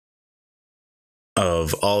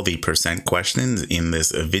Of all the percent questions in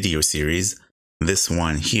this video series, this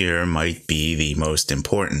one here might be the most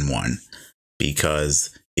important one,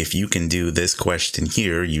 because if you can do this question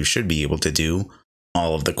here, you should be able to do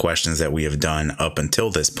all of the questions that we have done up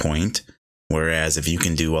until this point. Whereas if you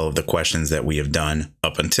can do all of the questions that we have done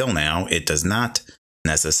up until now, it does not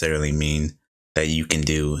necessarily mean that you can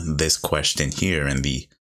do this question here. And the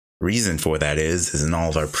reason for that is in all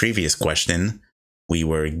of our previous question, we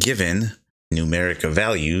were given numeric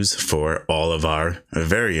values for all of our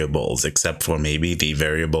variables, except for maybe the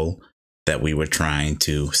variable that we were trying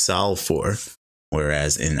to solve for.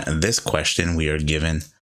 Whereas in this question, we are given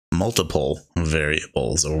multiple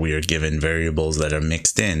variables, or we are given variables that are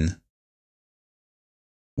mixed in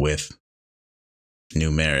with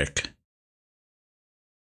numeric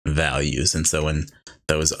values. And so in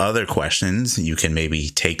those other questions, you can maybe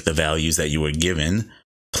take the values that you were given,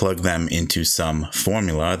 plug them into some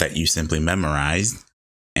formula that you simply memorized,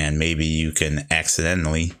 and maybe you can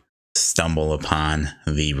accidentally stumble upon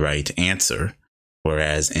the right answer.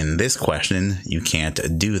 Whereas in this question, you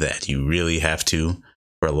can't do that. You really have to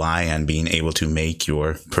rely on being able to make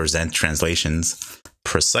your percent translations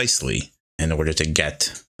precisely in order to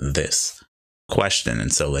get this question.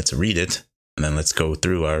 And so let's read it, and then let's go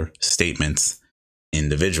through our statements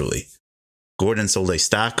individually. Gordon sold a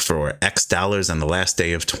stock for X dollars on the last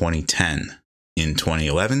day of 2010. In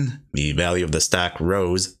 2011, the value of the stock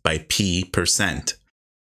rose by P%.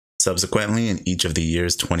 Subsequently, in each of the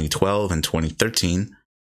years 2012 and 2013,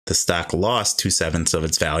 the stock lost 2/7 of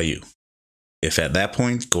its value. If at that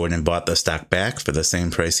point Gordon bought the stock back for the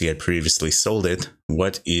same price he had previously sold it,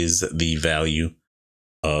 what is the value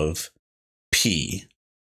of P?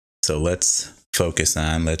 So let's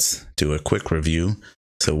do a quick review.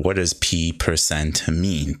 So what does P%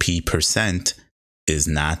 mean? P% is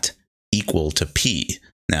not equal to P.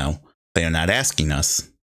 Now, they are not asking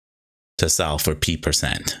us to solve for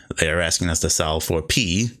P%. They are asking us to solve for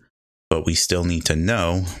P, but we still need to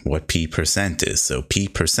know what P% is. So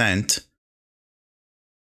P%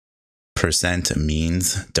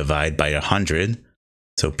 means divide by 100.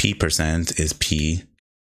 So P% is P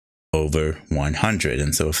over 100.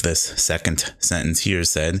 And so if this second sentence here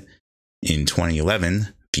said, in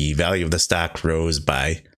 2011, the value of the stock rose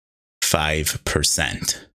by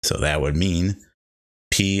 5%. So that would mean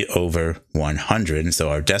P over 100. So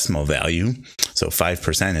our decimal value, so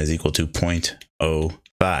 5% is equal to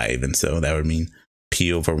 0.05. And so that would mean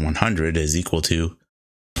P over 100 is equal to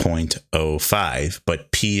 0.05.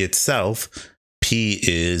 But P itself, P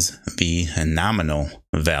is the nominal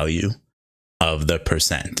value of the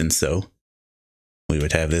percent. And so we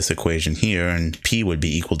would have this equation here, and P would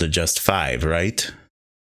be equal to just 5, right?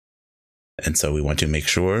 And so we want to make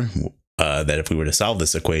sure that if we were to solve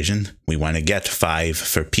this equation, we want to get 5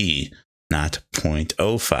 for P, not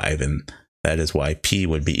 0.05. And that is why P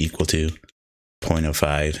would be equal to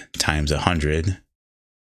 0.05 times 100,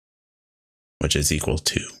 which is equal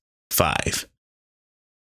to 5.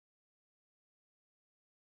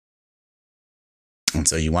 And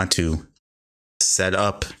so you want to set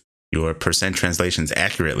up your percent translations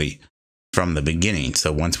accurately from the beginning.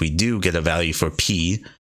 So once we do get a value for P,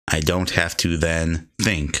 I don't have to then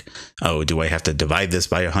think, oh, do I have to divide this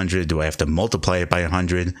by 100? Do I have to multiply it by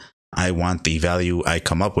 100? I want the value I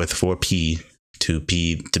come up with for P to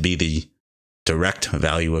be the direct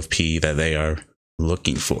value of P that they are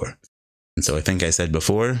looking for. And so I think I said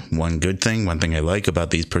before, one thing I like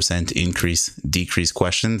about these percent increase decrease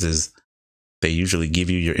questions is they usually give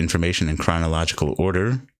you your information in chronological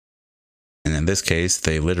order. And in this case,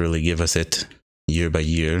 they literally give us it year by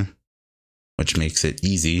year, which makes it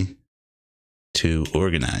easy to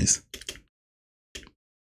organize.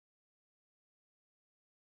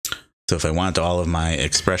 So if I want all of my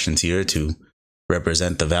expressions here to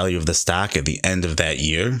represent the value of the stock at the end of that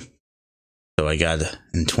year, so I got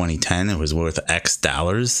in 2010, it was worth X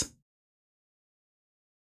dollars.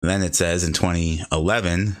 Then it says in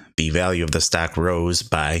 2011, the value of the stock rose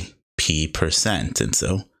by P%. And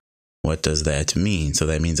so what does that mean? So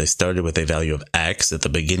that means I started with a value of X at the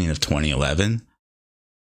beginning of 2011,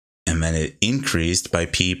 and then it increased by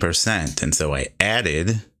P%. And so I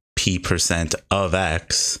added P% of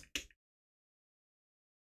X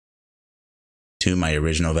to my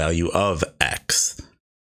original value of X.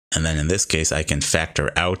 And then in this case, I can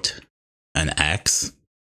factor out an X,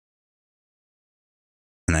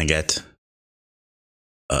 and I get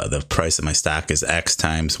the price of my stock is X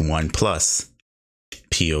times 1 plus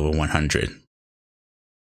P over 100.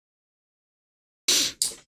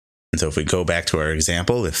 And so if we go back to our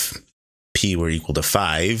example, if P were equal to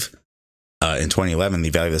 5, in 2011, the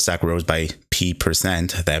value of the stock rose by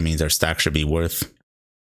P%. That means our stock should be worth,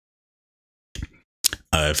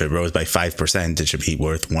 if it rose by 5%, it should be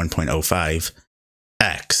worth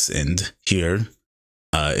 1.05x. And here,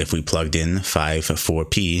 if we plugged in 5 for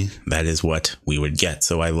P, that is what we would get.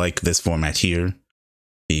 So I like this format here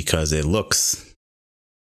because it looks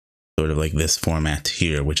sort of like this format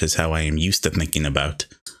here, which is how I am used to thinking about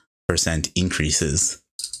percent increases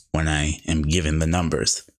when I am given the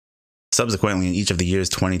numbers. Subsequently, in each of the years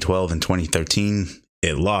 2012 and 2013,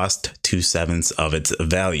 it lost 2/7 of its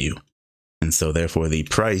value. And so therefore the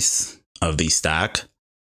price of the stock,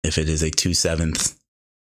 if it is a 2/7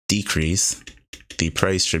 decrease, the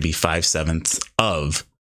price should be 5/7 of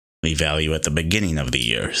the value at the beginning of the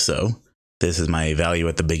year. So this is my value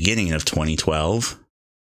at the beginning of 2012.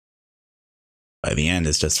 By the end,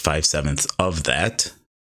 it's just 5/7 of that.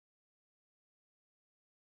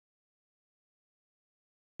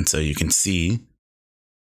 And so you can see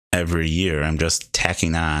every year I'm just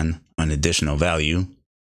tacking on an additional value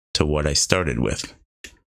to what I started with.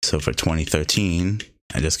 So for 2013,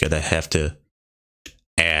 I just have to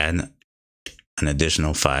add an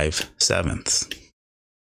additional 5/7.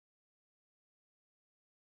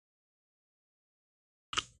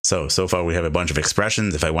 So far we have a bunch of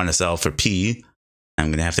expressions. If I want to solve for P, I'm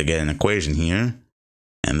going to have to get an equation here.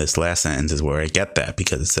 And this last sentence is where I get that,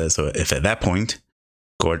 because it says, so if at that point,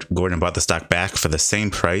 Gordon bought the stock back for the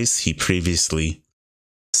same price he previously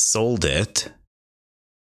sold it,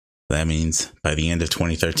 that means by the end of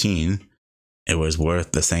 2013, it was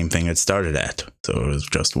worth the same thing it started at. So it was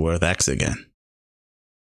just worth X again.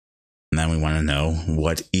 And then we want to know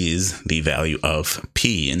what is the value of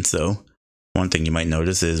P. And so one thing you might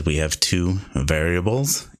notice is we have two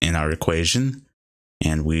variables in our equation,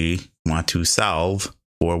 and we want to solve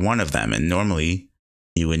for one of them. And normally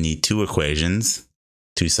you would need two equations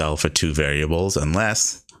to solve for two variables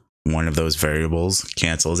unless one of those variables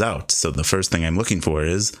cancels out. So the first thing I'm looking for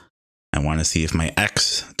is I want to see if my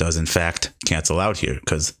X does in fact cancel out here,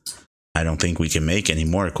 because I don't think we can make any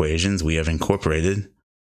more equations. We have incorporated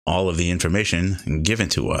all of the information given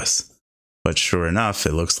to us. But sure enough,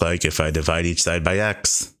 it looks like if I divide each side by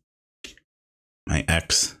X, my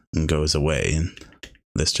X goes away, and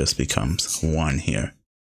this just becomes 1 here.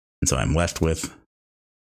 And so I'm left with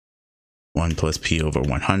 1 plus P over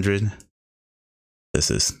 100.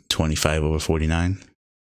 This is 25 over 49.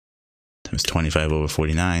 Times 25 over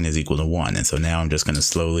 49 is equal to 1. And so now I'm just going to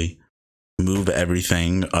slowly move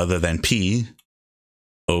everything other than P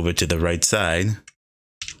over to the right side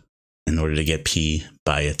in order to get P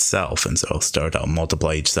by itself. And so I'll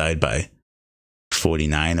multiply each side by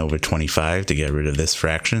 49 over 25 to get rid of this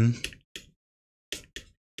fraction.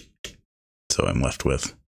 So I'm left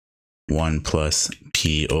with 1 plus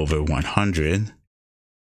P over 100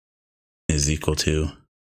 is equal to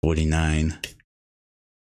 49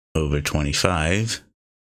 over 25.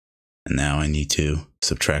 And now I need to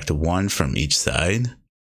subtract 1 from each side.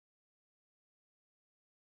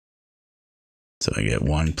 So I get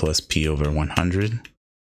 1 plus P over 100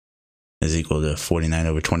 is equal to 49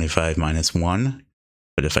 over 25 minus 1.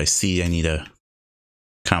 But if I see I need a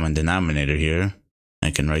common denominator here, I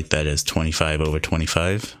can write that as 25 over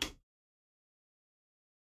 25.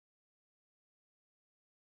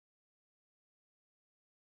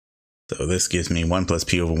 So this gives me 1 plus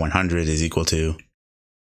P over 100 is equal to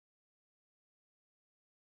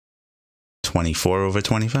 24 over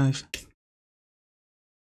 25.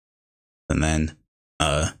 And then,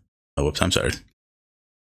 whoops, I'm sorry.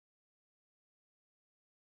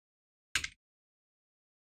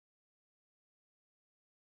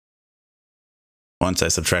 Once I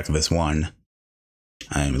subtract this 1,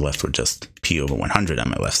 I'm left with just P over 100 on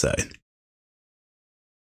my left side.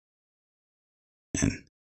 And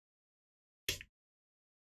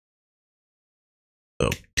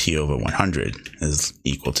so P over 100 is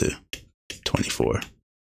equal to 24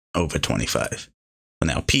 over 25. So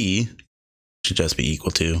now P should just be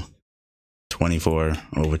equal to 24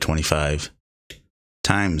 over 25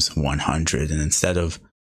 times 100. And instead of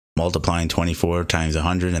multiplying 24 times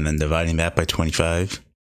 100 and then dividing that by 25,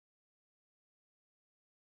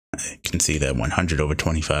 I can see that 100 over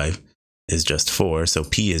 25 is just 4. So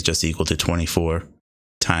P is just equal to 24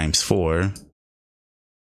 times 4,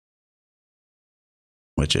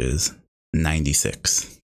 which is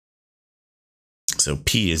 96. So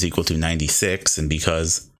P is equal to 96, and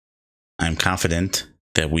because I'm confident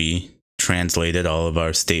that we translated all of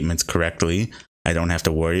our statements correctly, I don't have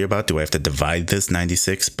to worry about, do I have to divide this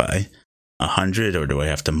 96 by 100 or do I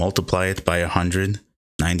have to multiply it by 100?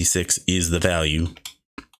 96 is the value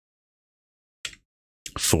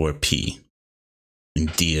for P.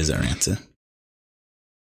 And D is our answer.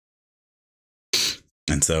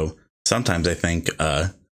 And so sometimes I think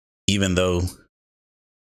even though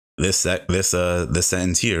this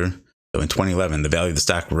sentence here, so in 2011, the value of the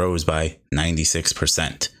stock rose by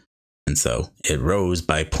 96%. And so it rose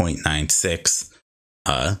by 0.96,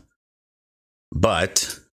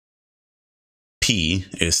 but P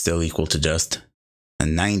is still equal to just a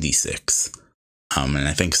 96. And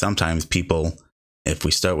I think sometimes people, if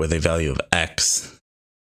we start with a value of X,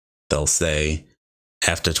 they'll say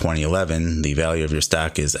after 2011, the value of your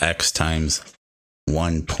stock is X times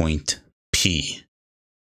 1 point P,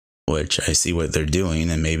 which I see what they're doing,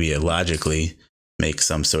 and maybe it logically makes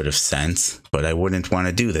some sort of sense, but I wouldn't want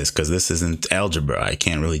to do this because this isn't algebra. I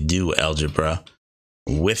can't really do algebra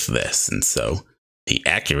with this. And so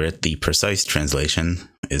the precise translation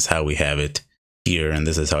is how we have it here, and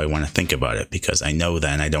this is how I want to think about it, because I know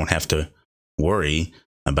then I don't have to worry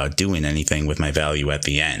about doing anything with my value at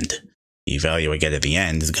the end. The value I get at the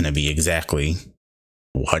end is going to be exactly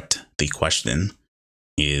what the question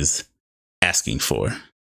is asking for.